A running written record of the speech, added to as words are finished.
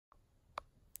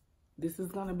this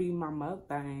is gonna be my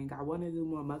mukbang. I want to do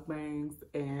more mukbangs,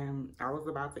 and I was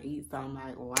about to eat, so I'm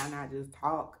like, why not just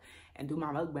talk and do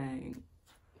my mukbang?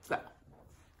 So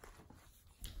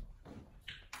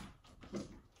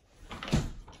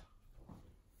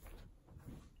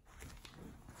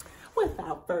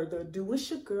without further ado,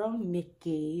 it's your girl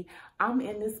Nikki. I'm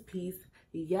in this piece.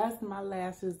 Yes, my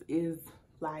lashes is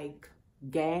like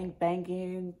gang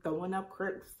banging, throwing up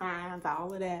crook signs,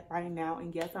 all of that right now.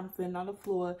 And yes, I'm sitting on the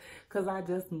floor because I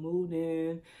just moved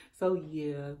in. So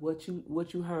yeah, what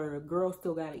you heard, girl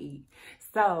still gotta eat.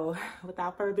 So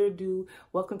without further ado,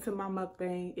 welcome to my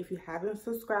mukbang. If you haven't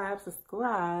subscribed,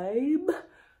 subscribe.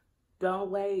 Don't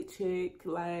wait, chick.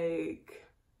 Like,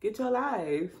 get your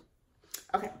life.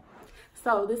 Okay.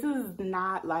 So this is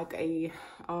not like a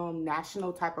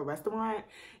national type of restaurant.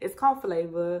 It's called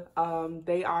Flavor.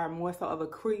 They are more so of a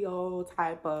Creole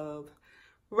type of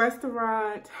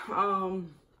restaurant,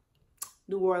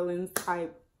 New Orleans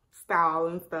type style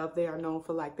and stuff. They are known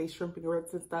for like they shrimp and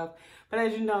grits and stuff. But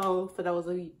as you know, for those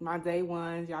of my day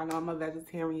ones, y'all know I'm a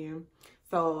vegetarian.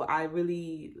 So I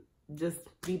really just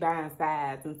be buying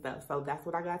sides and stuff. So that's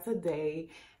what I got today.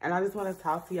 And I just want to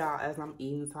talk to y'all as I'm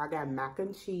eating. So I got mac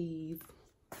and cheese.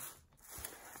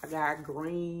 I got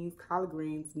greens, collard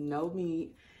greens, no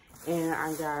meat. And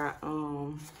I got,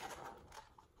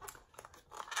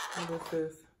 what is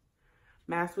this?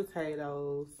 Mashed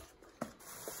potatoes.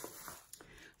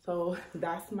 So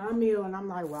that's my meal. And I'm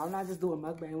like, well, I'm not just doing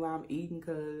mukbang while I'm eating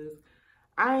because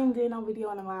I ain't did no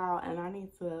video in a while. And I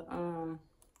need to,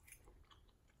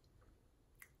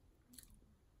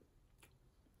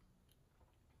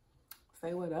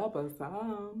 say what up or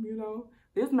something, you know.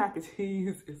 This mac and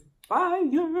cheese is fire.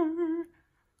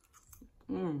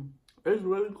 It's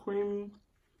really creamy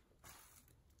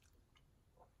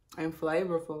and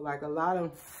flavorful. Like a lot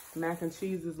of mac and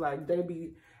cheese is like they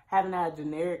be having that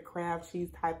generic crab cheese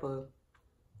type of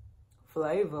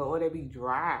flavor, or they be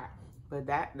dry. But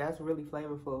that's really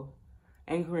flavorful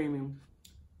and creamy.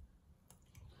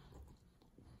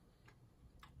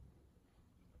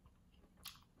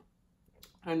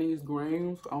 And these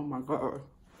greens, oh my God.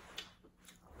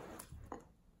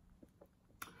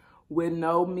 With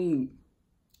no meat,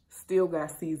 still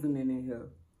got seasoning in here.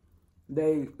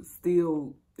 They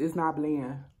still, it's not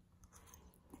bland.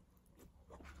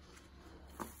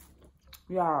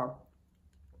 Y'all,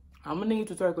 I'm gonna need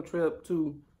to take a trip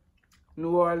to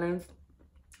New Orleans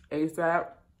ASAP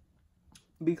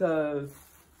because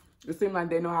it seems like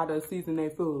they know how to season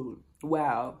their food.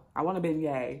 Wow, I want a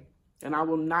beignet. And I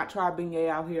will not try beignet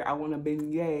out here. I want a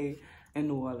beignet in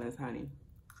New Orleans, honey.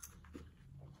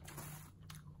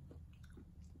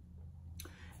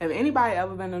 If anybody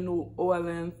ever been to New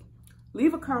Orleans,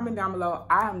 leave a comment down below.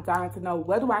 I am dying to know,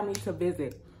 where do I need to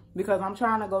visit? Because I'm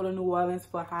trying to go to New Orleans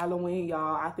for Halloween,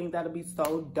 y'all. I think that'll be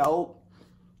so dope.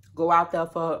 Go out there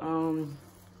for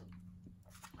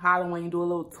Halloween, do a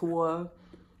little tour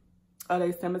of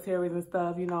their cemeteries and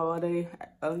stuff, you know, of they,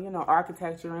 you know,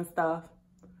 architecture and stuff.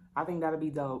 I think that'll be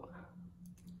dope.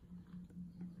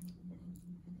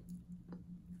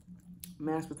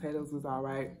 Mashed potatoes is all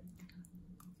right.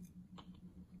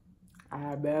 I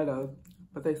had better,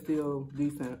 but they still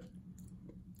decent.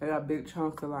 They got big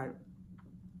chunks of like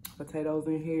potatoes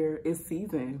in here. It's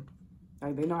seasoned.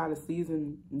 Like they know how to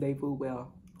season their food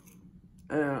well.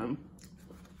 Yeah,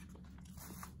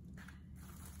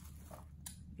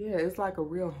 it's like a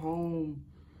real homey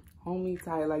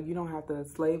type. Like you don't have to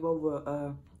slave over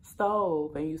a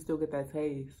stove and you still get that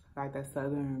taste, like that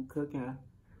southern cooking.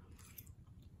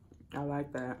 I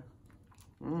like that.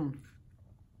 Man,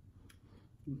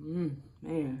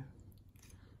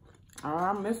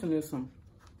 I'm missing this one.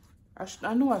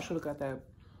 I knew I should have got that.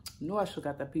 Knew I should have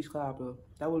got that peach cobbler.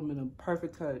 That would have been a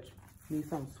perfect touch. Need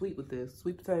something sweet with this.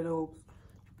 Sweet potatoes,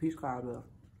 peach cobbler.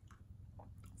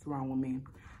 What's wrong with me?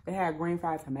 They had green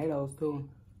fried tomatoes too.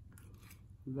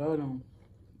 Love them.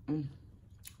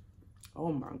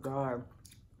 Oh my God.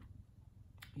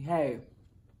 Hey,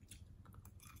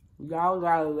 y'all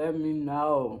gotta let me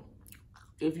know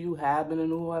if you have been in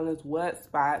New Orleans. What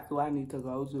spots do I need to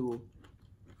go to?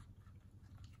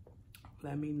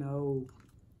 Let me know.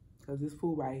 Cause this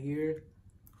food right here,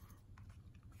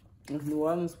 if New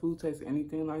Orleans food tastes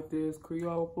anything like this,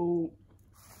 Creole food,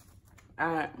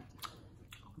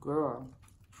 girl,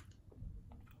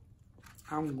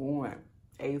 I'm going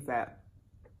ASAP.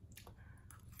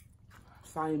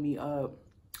 Sign me up.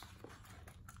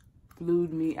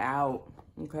 Flued me out,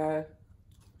 okay?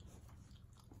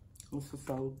 This is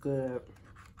so good.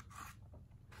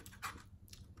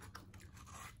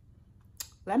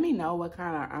 Let me know what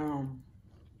kind of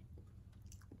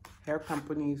hair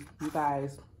companies you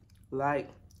guys like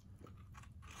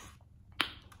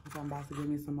I'm about to give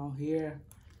me some more hair.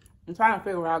 I'm trying to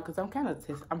figure out, because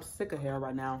I'm sick of hair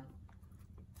right now.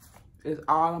 It's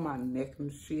all on my neck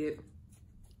and shit.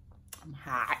 I'm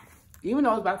hot. Even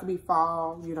though it's about to be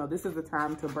fall, you know, this is the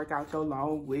time to break out your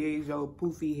long wigs, your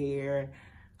poofy hair,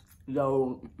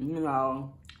 your, you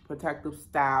know, protective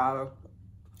style.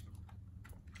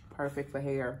 Perfect for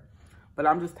hair. But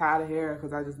I'm just tired of hair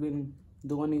because I just been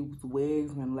doing these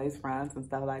wigs and lace fronts and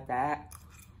stuff like that.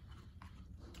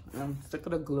 And I'm sick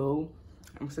of the glue.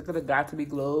 I'm sick of the got to be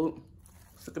glued.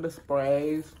 Sick of the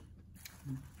sprays.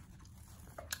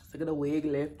 Sick of the wig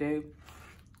lifting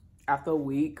after a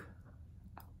week.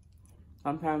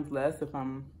 Sometimes less if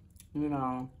I'm, you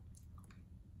know,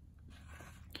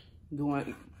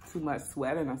 doing too much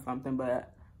sweating or something,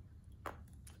 but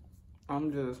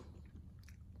I'm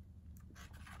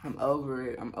over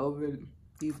it. I'm over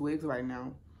these wigs right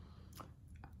now.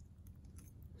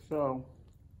 So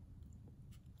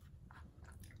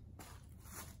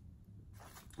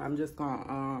I'm just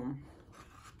gonna,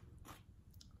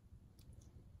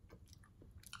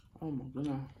 oh my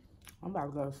goodness, I'm about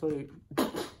to go to sleep.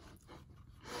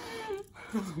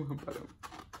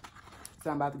 So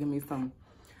I'm about to give me some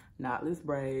knotless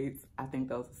braids. I think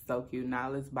those are so cute.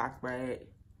 Knotless box braid.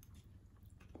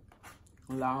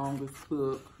 Long as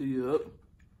fuck. Yep.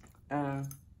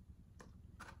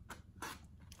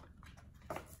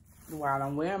 While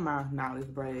I'm wearing my knotless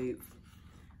braids,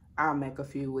 I'll make a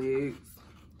few wigs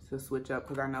to switch up,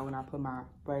 because I know when I put my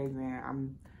braids in,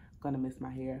 I'm gonna miss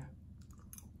my hair.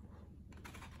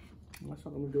 What's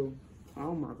I'm gonna do?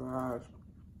 Oh my gosh.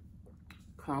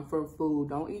 Comfort food.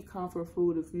 Don't eat comfort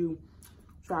food if you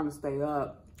trying to stay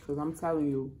up, because I'm telling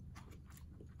you,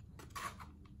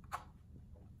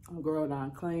 a girl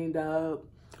done cleaned up,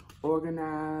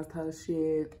 organized her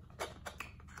shit,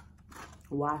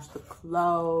 washed the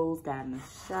clothes, got in the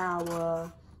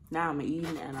shower. Now I'm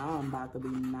eating and I'm about to be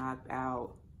knocked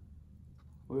out.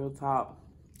 Real talk.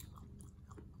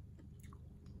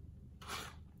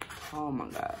 Oh my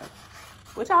God.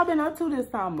 What y'all been up to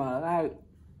this summer? Like,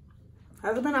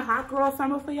 has it been a hot girl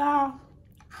summer for y'all?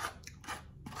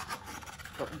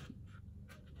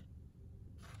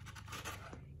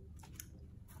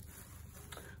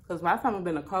 Cause my summer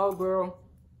been a cold girl,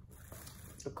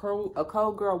 a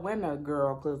cold girl winter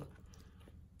girl. Cause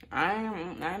I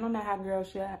ain't on that hot girl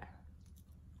shit.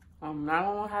 I'm not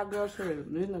on hot girl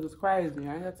shit. These niggas crazy.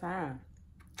 I ain't got time.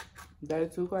 They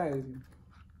too crazy.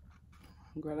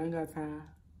 Girl, I ain't got time.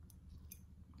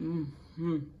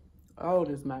 Oh,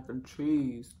 this mac and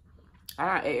cheese.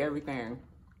 I ate everything,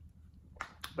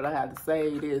 but I had to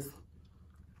save this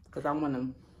because I want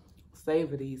to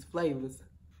savor these flavors.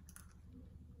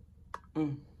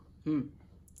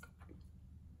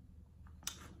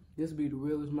 This be the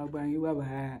realest mukbang you ever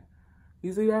had.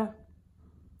 You see that?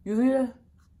 You see that?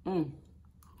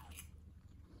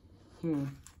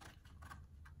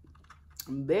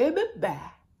 Baby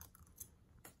bye.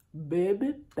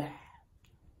 Baby bye.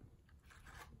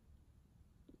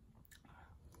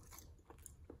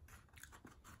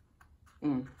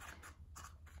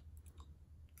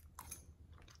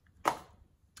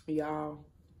 Y'all,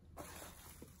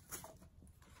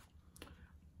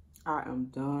 I am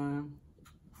done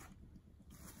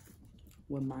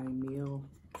with my meal.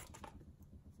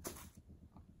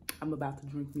 I'm about to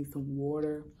drink me some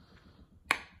water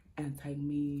and take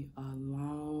me a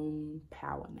long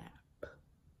power nap,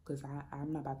 because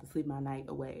I'm about to sleep my night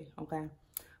away, okay?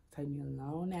 Take me a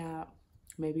long nap,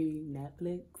 maybe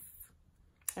Netflix,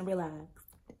 and relax.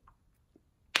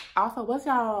 Also, what's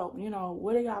y'all, you know,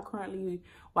 what are y'all currently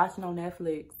watching on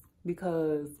Netflix?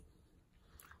 Because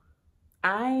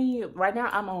right now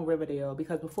I'm on Riverdale,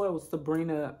 because before it was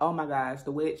Sabrina, oh my gosh,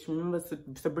 the witch. Remember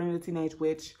Sabrina the Teenage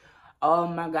Witch? Oh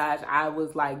my gosh, I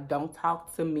was like, don't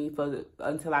talk to me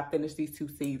until I finish these 2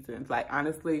 seasons. Like,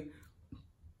 honestly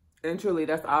and truly,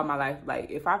 that's all my life.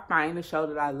 Like, if I find a show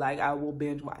that I like, I will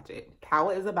binge watch it.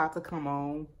 Power is about to come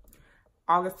on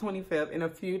August 25th in a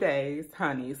few days,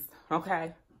 honeys.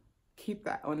 Okay? Keep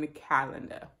that on the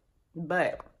calendar.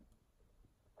 But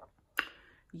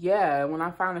yeah, when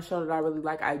I find a show that I really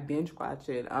like, I binge watch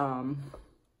it.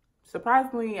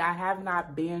 Surprisingly, I have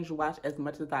not binge watched as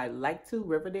much as I like to.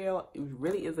 Riverdale, it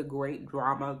really is a great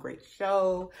drama, great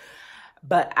show,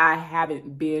 but I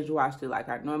haven't binge watched it like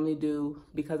I normally do,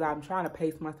 because I'm trying to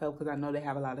pace myself, because I know they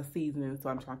have a lot of seasons, so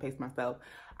I'm trying to pace myself.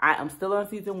 I am still on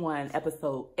season 1,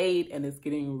 episode 8, and it's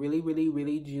getting really, really,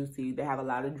 really juicy. They have a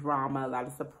lot of drama, a lot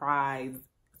of surprises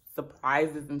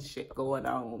and shit going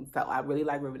on. So I really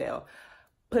like Riverdale.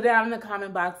 Put it down in the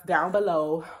comment box down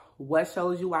below what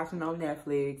shows you watching on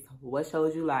Netflix, what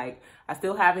shows you like. I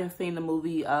still haven't seen the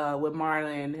movie with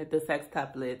Marlon, the sex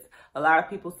couplets. A lot of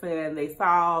people saying they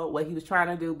saw what he was trying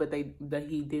to do, but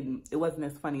he didn't. It wasn't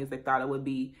as funny as they thought it would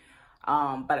be.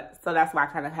 But so that's why I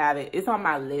kind of have it. It's on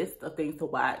my list of things to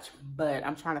watch, but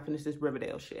I'm trying to finish this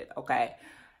Riverdale shit. Okay,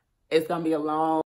 it's gonna be a long